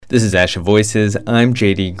This is Asha Voices. I'm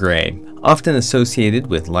JD Gray. Often associated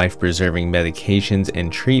with life-preserving medications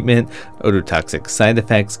and treatment, ototoxic side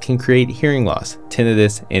effects can create hearing loss,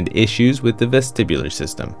 tinnitus, and issues with the vestibular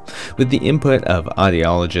system. With the input of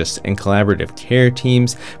audiologists and collaborative care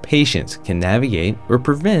teams, patients can navigate or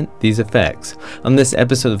prevent these effects. On this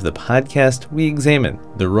episode of the podcast, we examine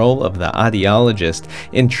the role of the audiologist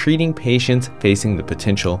in treating patients facing the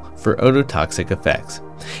potential for ototoxic effects.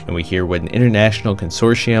 And we hear what an international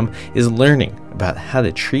consortium is learning about how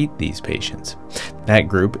to treat these patients. That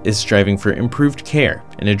group is striving for improved care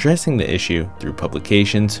and addressing the issue through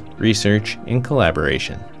publications, research, and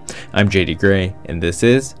collaboration. I'm JD Gray, and this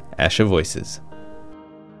is ASHA Voices.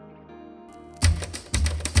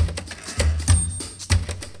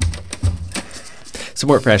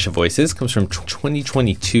 Support for ASHA Voices comes from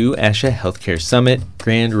 2022 ASHA Healthcare Summit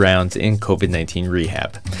Grand Rounds in COVID-19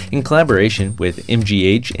 Rehab. In collaboration with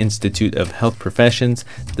MGH Institute of Health Professions,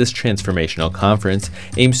 this transformational conference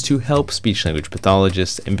aims to help speech-language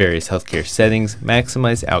pathologists in various healthcare settings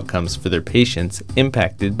maximize outcomes for their patients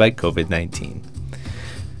impacted by COVID-19.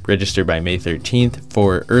 Register by May 13th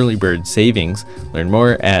for early bird savings. Learn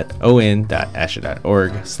more at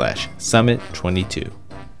on.asha.org/summit22.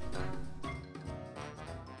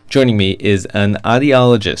 Joining me is an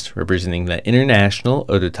audiologist representing the International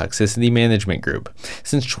Ototoxicity Management Group.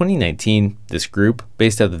 Since 2019, this group,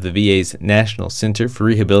 based out of the VA's National Center for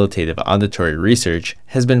Rehabilitative Auditory Research,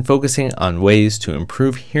 has been focusing on ways to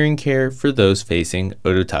improve hearing care for those facing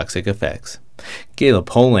ototoxic effects. Gayla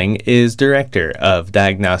Poling is Director of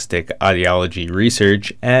Diagnostic Audiology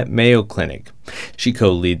Research at Mayo Clinic. She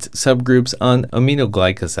co-leads subgroups on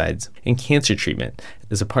aminoglycosides and cancer treatment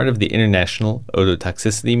as a part of the International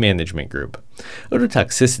Ototoxicity Management Group.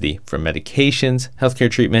 Ototoxicity from medications,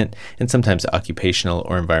 healthcare treatment, and sometimes occupational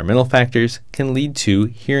or environmental factors can lead to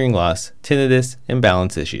hearing loss, tinnitus, and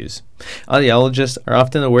balance issues. Audiologists are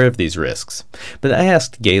often aware of these risks, but I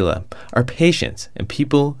asked Gayla, are patients and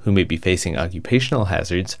people who may be facing occupational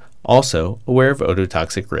hazards also aware of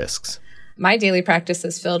ototoxic risks? My daily practice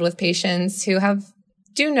is filled with patients who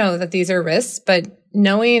do know that these are risks, but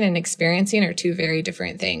knowing and experiencing are two very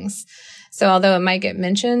different things. So although it might get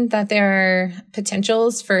mentioned that there are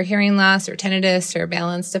potentials for hearing loss or tinnitus or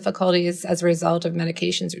balance difficulties as a result of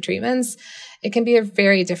medications or treatments, it can be a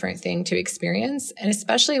very different thing to experience, and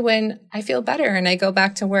especially when I feel better and I go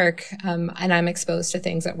back to work and I'm exposed to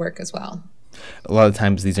things at work as well. A lot of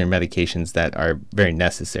times these are medications that are very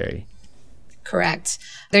necessary. Correct.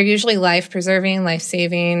 They're usually life-preserving,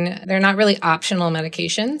 life-saving. They're not really optional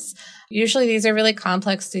medications. Usually these are really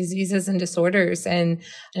complex diseases and disorders, and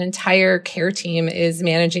an entire care team is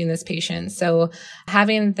managing this patient. So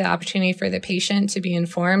having the opportunity for the patient to be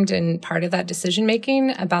informed and part of that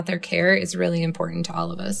decision-making about their care is really important to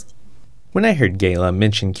all of us. When I heard Gayla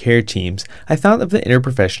mention care teams, I thought of the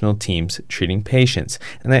interprofessional teams treating patients,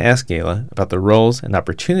 and I asked Gayla about the roles and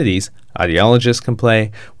opportunities audiologists can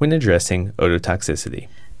play when addressing ototoxicity.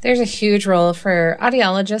 There's a huge role for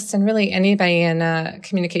audiologists and really anybody in a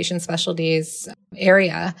communication specialties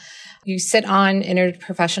area. You sit on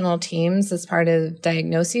interprofessional teams as part of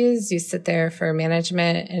diagnoses. You sit there for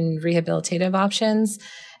management and rehabilitative options,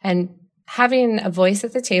 and having a voice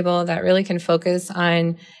at the table that really can focus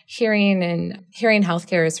on hearing and hearing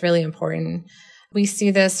healthcare is really important. We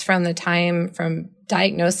see this from the time from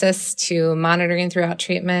diagnosis to monitoring throughout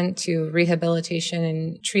treatment to rehabilitation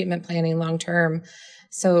and treatment planning long term.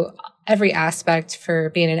 So every aspect for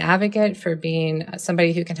being an advocate, for being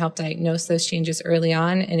somebody who can help diagnose those changes early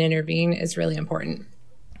on and intervene is really important.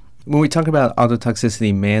 When we talk about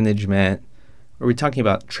ototoxicity management, are we talking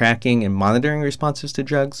about tracking and monitoring responses to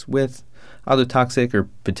drugs with ototoxic or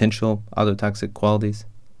potential ototoxic qualities?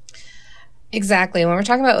 Exactly. When we're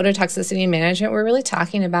talking about ototoxicity management, we're really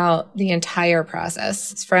talking about the entire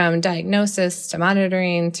process from diagnosis to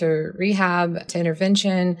monitoring to rehab to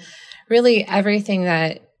intervention, really everything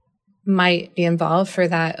that might be involved for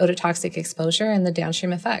that ototoxic exposure and the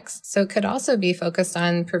downstream effects. So it could also be focused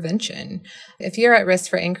on prevention. If you're at risk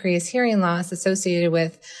for increased hearing loss associated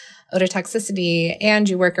with ototoxicity and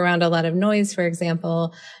you work around a lot of noise, for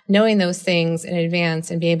example, knowing those things in advance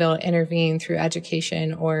and being able to intervene through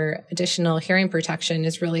education or additional hearing protection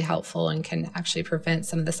is really helpful and can actually prevent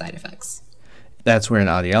some of the side effects. That's where an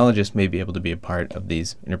audiologist may be able to be a part of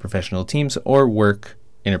these interprofessional teams or work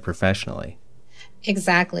interprofessionally.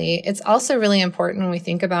 Exactly. It's also really important when we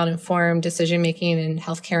think about informed decision-making in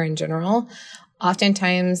healthcare in general.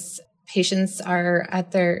 Oftentimes, patients are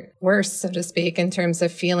at their worst, so to speak, in terms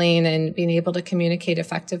of feeling and being able to communicate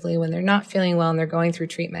effectively when they're not feeling well and they're going through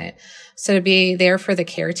treatment. So to be there for the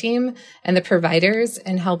care team and the providers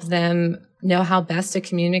and help them know how best to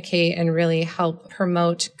communicate and really help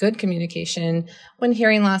promote good communication when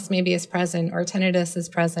hearing loss maybe is present or tinnitus is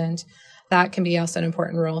present, that can be also an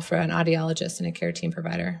important role for an audiologist and a care team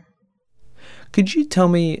provider. Could you tell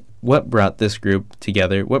me what brought this group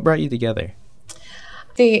together? What brought you together?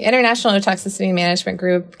 The International Ototoxicity Management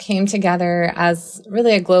Group came together as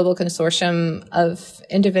really a global consortium of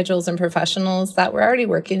individuals and professionals that were already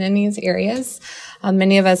working in these areas.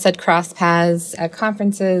 Many of us had crossed paths at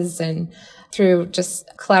conferences and through just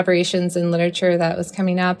collaborations in literature that was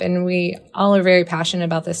coming up. And we all are very passionate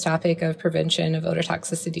about this topic of prevention of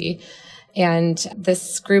ototoxicity. And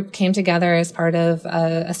this group came together as part of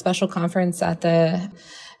a special conference at the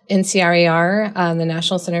NCRAR, the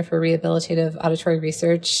National Center for Rehabilitative Auditory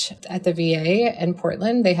Research at the VA in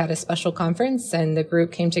Portland. They had a special conference and the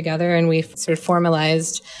group came together and we sort of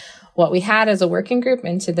formalized what we had as a working group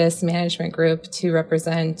into this management group to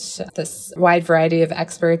represent this wide variety of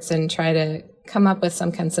experts and try to come up with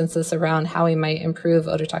some consensus around how we might improve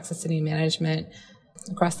ototoxicity management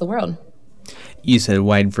across the world. You said a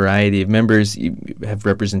wide variety of members. You have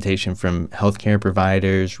representation from healthcare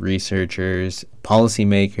providers, researchers,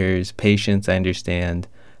 policymakers, patients, I understand,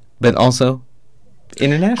 but also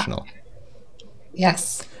international.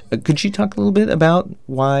 Yes. Could you talk a little bit about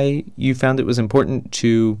why you found it was important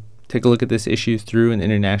to take a look at this issue through an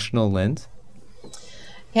international lens?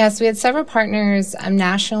 Yes, we had several partners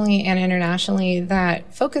nationally and internationally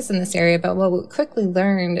that focus in this area, but what we quickly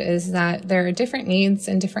learned is that there are different needs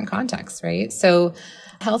in different contexts, right? So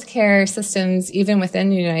healthcare systems, even within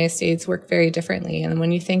the United States, work very differently. And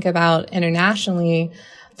when you think about internationally,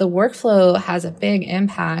 the workflow has a big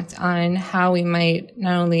impact on how we might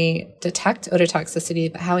not only detect ototoxicity,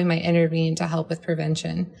 but how we might intervene to help with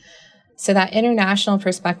prevention. So that international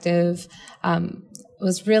perspective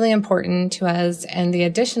was really important to us, and the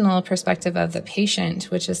additional perspective of the patient,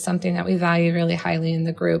 which is something that we value really highly in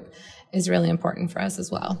the group, is really important for us as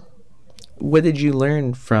well. What did you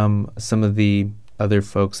learn from some of the other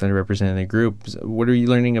folks that are representing the group? What are you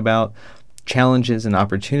learning about challenges and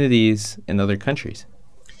opportunities in other countries?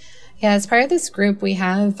 Yeah, as part of this group, we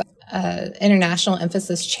have an international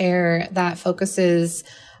emphasis chair that focuses.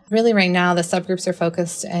 Really, right now, the subgroups are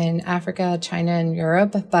focused in Africa, China, and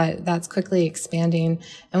Europe, but that's quickly expanding.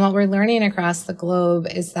 And what we're learning across the globe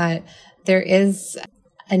is that there is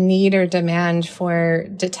a need or demand for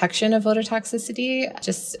detection of ototoxicity,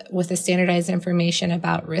 just with the standardized information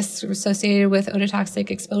about risks associated with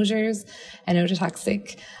ototoxic exposures and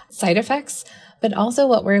ototoxic side effects. But also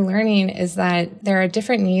what we're learning is that there are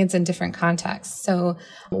different needs in different contexts. So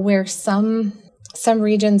where some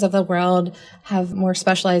regions of the world have more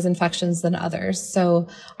specialized infections than others. So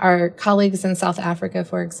our colleagues in South Africa,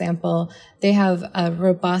 for example, they have a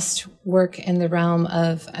robust work in the realm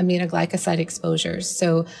of aminoglycoside exposures.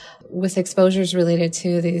 So with exposures related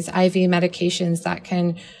to these IV medications that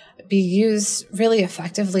can be used really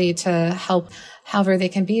effectively to help, however, they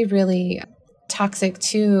can be really toxic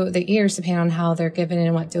to the ears depending on how they're given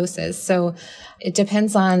and what doses. So it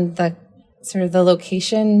depends on the sort of the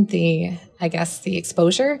location, the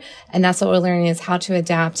exposure. And that's what we're learning is how to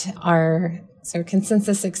adapt our sort of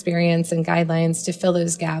consensus experience and guidelines to fill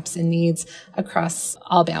those gaps and needs across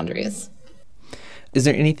all boundaries. Is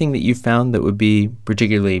there anything that you found that would be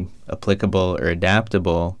particularly applicable or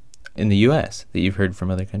adaptable in the U.S. that you've heard from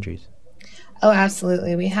other countries? Oh,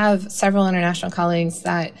 absolutely. We have several international colleagues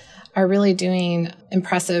that are really doing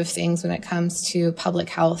impressive things when it comes to public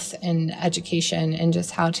health and education and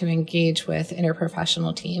just how to engage with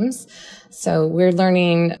interprofessional teams. So we're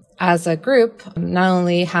learning as a group not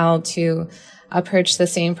only how to approach the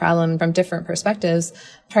same problem from different perspectives.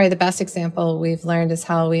 Probably the best example we've learned is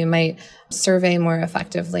how we might survey more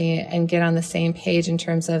effectively and get on the same page in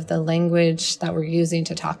terms of the language that we're using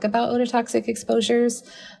to talk about ototoxic exposures,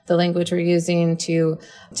 the language we're using to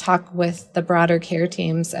talk with the broader care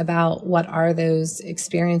teams about what are those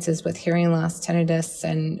experiences with hearing loss, tinnitus,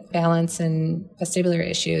 and balance and vestibular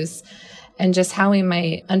issues, and just how we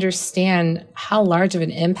might understand how large of an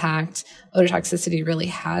impact ototoxicity really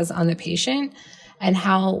has on the patient and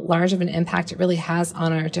how large of an impact it really has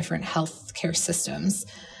on our different healthcare systems.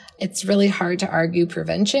 It's really hard to argue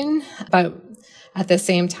prevention, but at the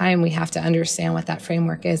same time, we have to understand what that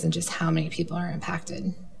framework is and just how many people are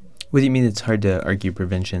impacted. What do you mean it's hard to argue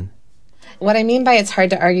prevention? What I mean by it's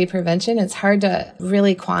hard to argue prevention, it's hard to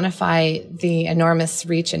really quantify the enormous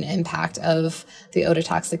reach and impact of the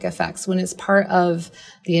ototoxic effects when it's part of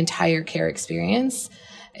the entire care experience.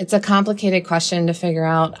 It's a complicated question to figure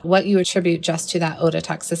out what you attribute just to that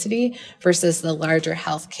ototoxicity versus the larger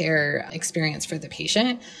healthcare experience for the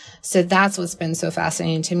patient. So that's what's been so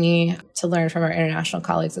fascinating to me to learn from our international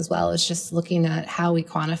colleagues as well, is just looking at how we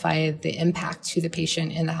quantify the impact to the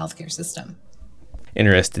patient in the healthcare system.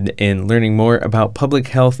 Interested in learning more about public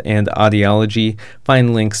health and audiology?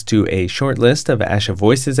 Find links to a short list of ASHA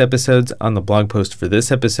Voices episodes on the blog post for this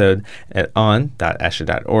episode at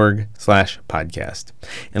on.asha.org/podcast.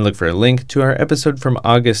 And look for a link to our episode from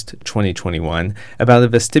August 2021 about a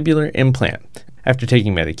vestibular implant. After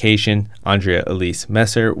taking medication, Andrea Elise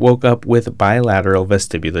Messer woke up with bilateral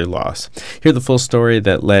vestibular loss. Hear the full story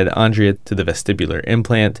that led Andrea to the vestibular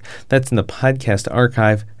implant. That's in the podcast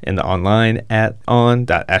archive and online at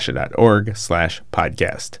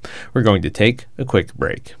on.asha.org/podcast. We're going to take a quick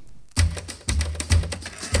break.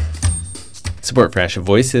 Support for ASHA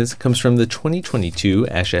Voices comes from the 2022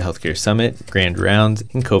 ASHA Healthcare Summit Grand Rounds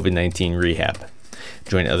in COVID-19 Rehab.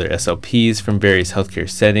 Join other SLPs from various healthcare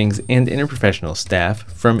settings and interprofessional staff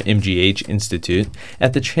from MGH Institute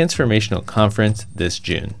at the Transformational Conference this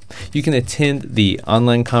June. You can attend the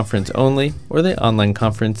online conference only or the online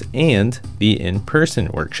conference and the in-person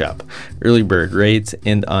workshop. Early bird rates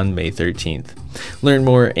end on May 13th. Learn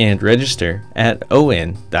more and register at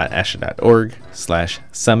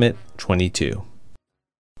on.asha.org/summit22.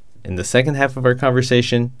 In the second half of our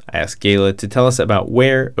conversation, I asked Gayla to tell us about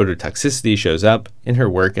where ototoxicity shows up in her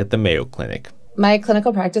work at the Mayo Clinic. My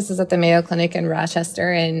clinical practice is at the Mayo Clinic in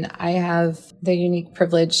Rochester, and I have the unique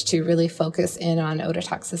privilege to really focus in on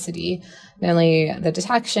ototoxicity, not only the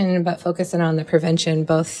detection, but focus in on the prevention,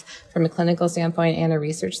 both from a clinical standpoint and a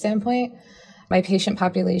research standpoint. My patient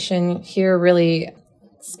population here really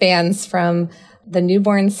spans from the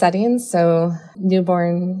newborn settings, so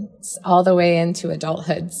newborns all the way into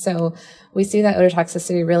adulthood. So we see that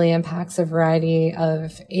ototoxicity really impacts a variety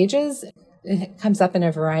of ages. It comes up in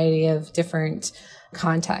a variety of different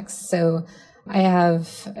contexts. So I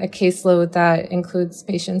have a caseload that includes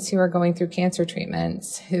patients who are going through cancer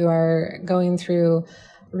treatments, who are going through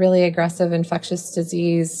really aggressive infectious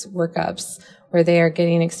disease workups, where they are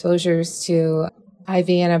getting exposures to IV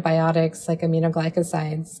antibiotics like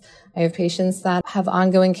aminoglycosides. I have patients that have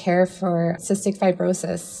ongoing care for cystic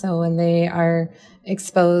fibrosis. So when they are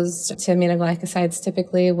exposed to aminoglycosides,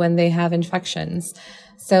 typically when they have infections.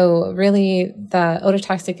 So really the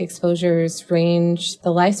ototoxic exposures range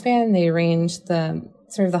the lifespan, they range the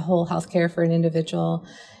sort of the whole healthcare for an individual.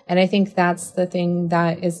 And I think that's the thing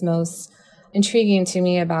that is most intriguing to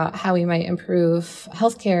me about how we might improve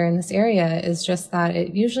healthcare in this area, is just that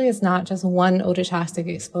it usually is not just one ototoxic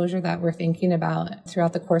exposure that we're thinking about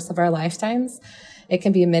throughout the course of our lifetimes. It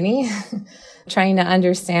can be many. Trying to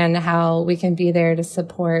understand how we can be there to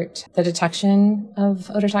support the detection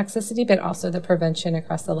of ototoxicity, but also the prevention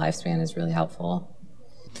across the lifespan is really helpful.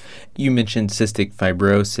 You mentioned cystic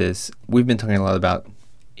fibrosis. We've been talking a lot about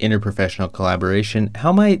interprofessional collaboration.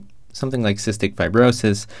 How might something like cystic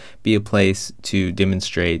fibrosis be a place to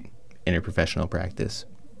demonstrate interprofessional practice?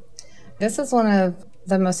 This is one of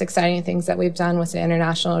the most exciting things that we've done with the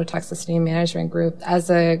International Ototoxicity Management Group. As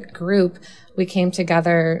a group, we came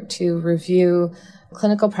together to review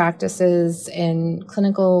clinical practices and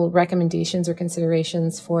clinical recommendations or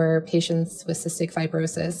considerations for patients with cystic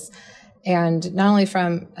fibrosis. And not only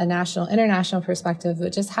from a national, international perspective,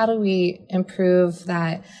 but just how do we improve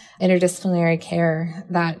that interdisciplinary care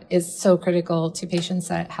that is so critical to patients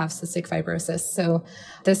that have cystic fibrosis. So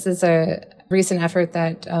this is a recent effort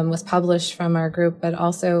that was published from our group, but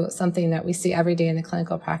also something that we see every day in the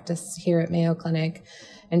clinical practice here at Mayo Clinic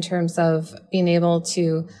in terms of being able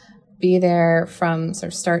to be there from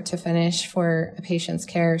sort of start to finish for a patient's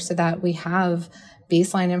care so that we have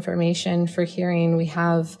baseline information for hearing. We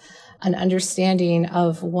have an understanding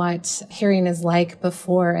of what hearing is like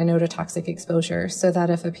before an ototoxic exposure, so that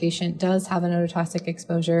if a patient does have an ototoxic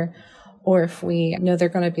exposure, or if we know they're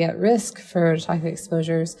going to be at risk for ototoxic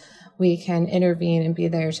exposures, we can intervene and be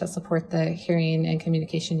there to support the hearing and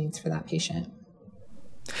communication needs for that patient.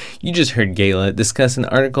 You just heard Gayla discuss an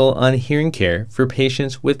article on hearing care for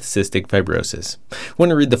patients with cystic fibrosis.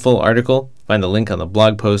 Want to read the full article? Find the link on the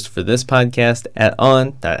blog post for this podcast at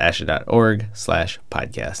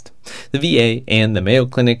on.asha.org/podcast. The VA and the Mayo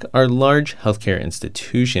Clinic are large healthcare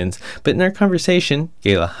institutions, but in our conversation,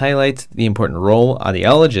 Gayla highlights the important role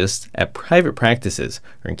audiologists at private practices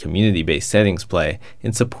or in community-based settings play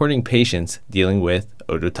in supporting patients dealing with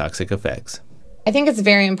ototoxic effects. I think it's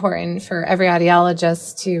very important for every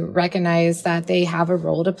audiologist to recognize that they have a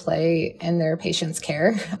role to play in their patient's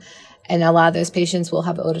care. And a lot of those patients will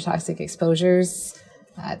have ototoxic exposures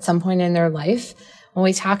at some point in their life. When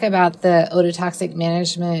we talk about the ototoxic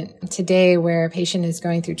management today, where a patient is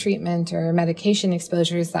going through treatment or medication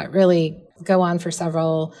exposures that really go on for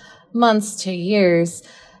several months to years,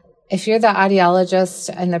 if you're the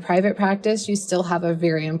audiologist in the private practice, you still have a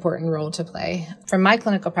very important role to play. From my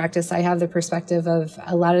clinical practice, I have the perspective of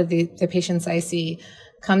a lot of the patients I see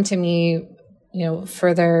come to me,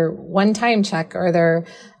 for their one-time check or their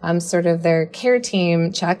sort of their care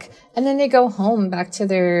team check, and then they go home back to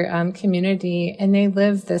their community and they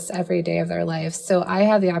live this every day of their life. So I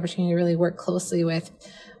have the opportunity to really work closely with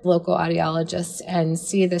local audiologists and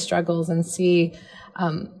see the struggles and see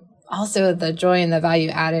also the joy and the value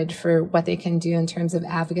added for what they can do in terms of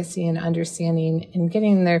advocacy and understanding and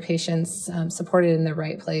getting their patients supported in the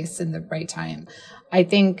right place in the right time. I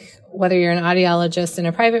think whether you're an audiologist in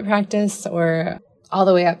a private practice or all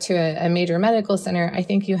the way up to a major medical center, I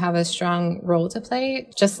think you have a strong role to play,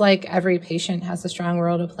 just like every patient has a strong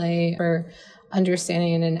role to play for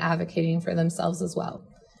understanding and advocating for themselves as well.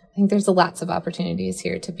 I think there's lots of opportunities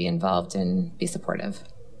here to be involved and be supportive.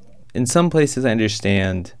 In some places, I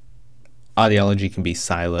understand audiology can be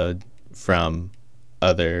siloed from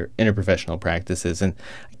other interprofessional practices. And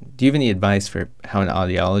do you have any advice for how an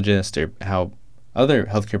audiologist or how other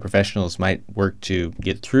healthcare professionals might work to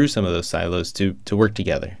get through some of those silos to work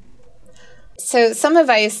together? So some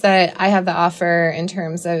advice that I have to offer in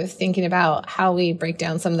terms of thinking about how we break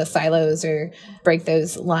down some of the silos or break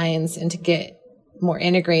those lines and to get more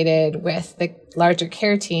integrated with the larger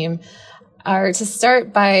care team are to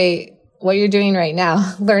start by what you're doing right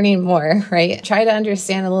now, learning more, right? Try to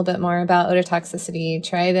understand a little bit more about ototoxicity.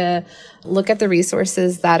 Try to look at the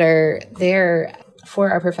resources that are there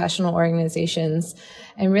for our professional organizations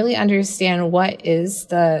and really understand what is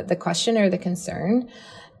the question or the concern.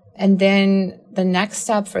 And then the next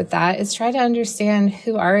step for that is try to understand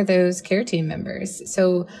who are those care team members.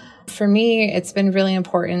 So for me, it's been really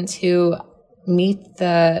important to meet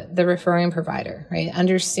the referring provider, right?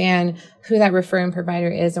 Understand who that referring provider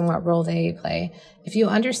is and what role they play. If you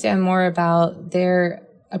understand more about their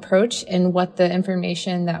approach and what the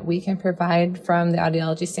information that we can provide from the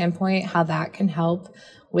audiology standpoint, how that can help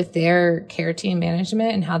with their care team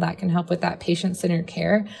management and how that can help with that patient-centered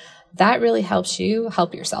care, that really helps you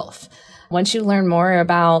help yourself. Once you learn more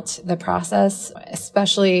about the process,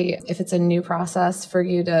 especially if it's a new process for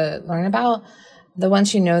you to learn about,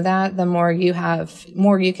 once you know that, the more you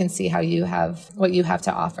can see what you have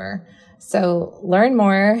to offer. So learn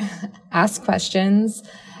more, ask questions,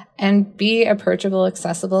 and be approachable,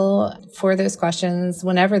 accessible for those questions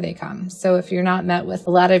whenever they come. So if you're not met with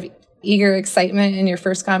a lot of eager excitement in your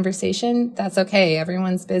first conversation, that's okay.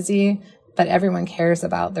 Everyone's busy, but everyone cares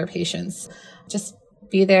about their patients. Just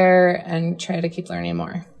be there and try to keep learning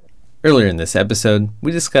more. Earlier in this episode,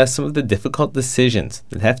 we discussed some of the difficult decisions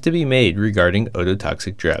that have to be made regarding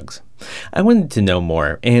ototoxic drugs. I wanted to know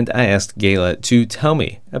more, and I asked Gayla to tell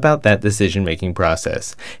me about that decision-making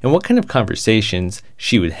process and what kind of conversations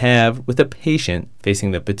she would have with a patient facing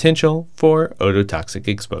the potential for ototoxic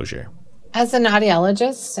exposure. As an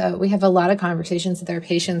audiologist, we have a lot of conversations with our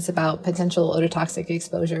patients about potential ototoxic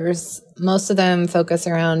exposures. Most of them focus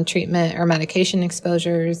around treatment or medication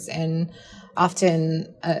exposures, and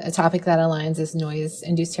often a topic that aligns is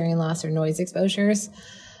noise-induced hearing loss or noise exposures.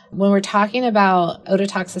 When we're talking about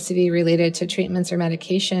ototoxicity related to treatments or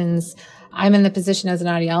medications, I'm in the position as an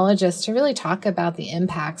audiologist to really talk about the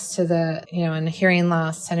impacts to in hearing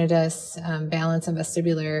loss, tinnitus, balance, and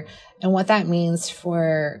vestibular, and what that means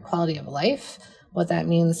for quality of life, what that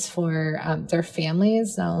means for their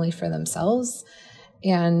families, not only for themselves.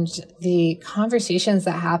 And the conversations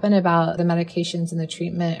that happen about the medications and the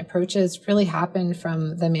treatment approaches really happen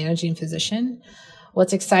from the managing physician.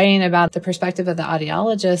 What's exciting about the perspective of the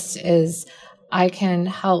audiologist is I can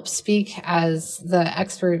help speak as the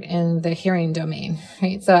expert in the hearing domain,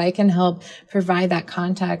 right? So I can help provide that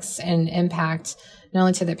context and impact not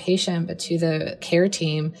only to the patient, but to the care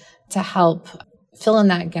team to help fill in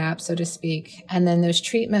that gap, so to speak. And then those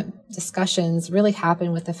treatment discussions really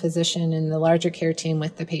happen with the physician and the larger care team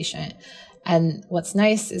with the patient. And what's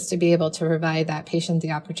nice is to be able to provide that patient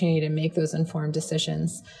the opportunity to make those informed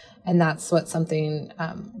decisions. And that's something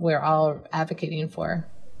we're all advocating for.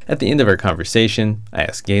 At the end of our conversation, I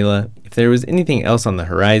asked Gayla if there was anything else on the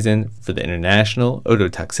horizon for the International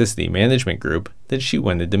Ototoxicity Management Group that she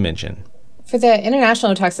wanted to mention. For the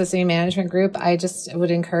International Toxicity Management Group, I just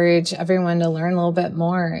would encourage everyone to learn a little bit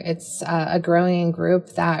more. It's a growing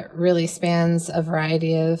group that really spans a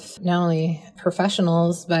variety of not only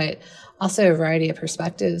professionals, but also a variety of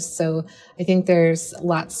perspectives. So I think there's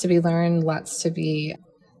lots to be learned, lots to be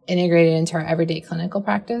integrated into our everyday clinical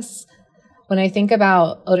practice. when I think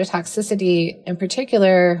about ototoxicity in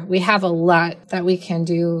particular, we have a lot that we can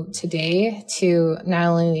do today to not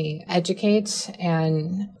only educate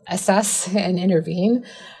and assess and intervene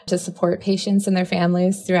to support patients and their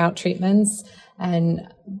families throughout treatments. And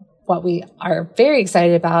what we are very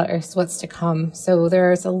excited about is what's to come. So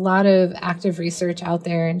there's a lot of active research out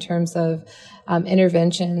there in terms of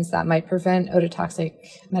interventions that might prevent ototoxic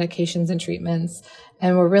medications and treatments.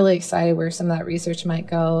 And we're really excited where some of that research might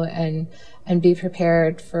go and be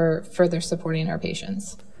prepared for further supporting our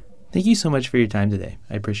patients. Thank you so much for your time today.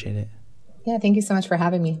 I appreciate it. Yeah, thank you so much for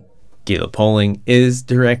having me. Gayla Poling is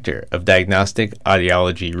Director of Diagnostic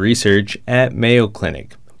Audiology Research at Mayo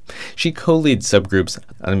Clinic. She co-leads subgroups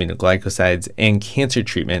on aminoglycosides and cancer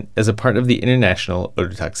treatment as a part of the International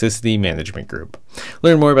Ototoxicity Management Group.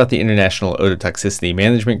 Learn more about the International Ototoxicity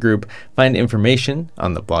Management Group. Find information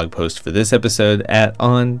on the blog post for this episode at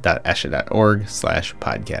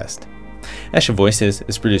on.asha.org/podcast. ASHA Voices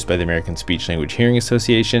is produced by the American Speech Language Hearing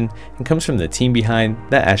Association and comes from the team behind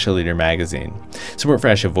the ASHA Leader magazine. Support for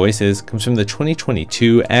ASHA Voices comes from the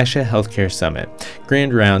 2022 ASHA Healthcare Summit,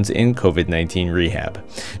 Grand Rounds in COVID-19 Rehab.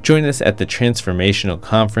 Join us at the Transformational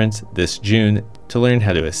Conference this June to learn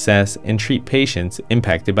how to assess and treat patients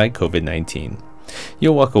impacted by COVID-19.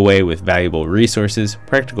 You'll walk away with valuable resources,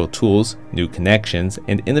 practical tools, new connections,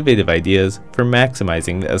 and innovative ideas for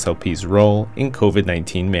maximizing the SLP's role in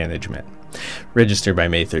COVID-19 management. Register by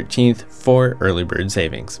May 13th for early bird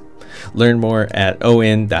savings. Learn more at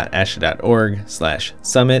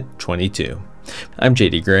on.asha.org/summit22. I'm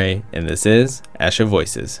JD Gray, and this is ASHA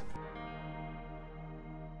Voices.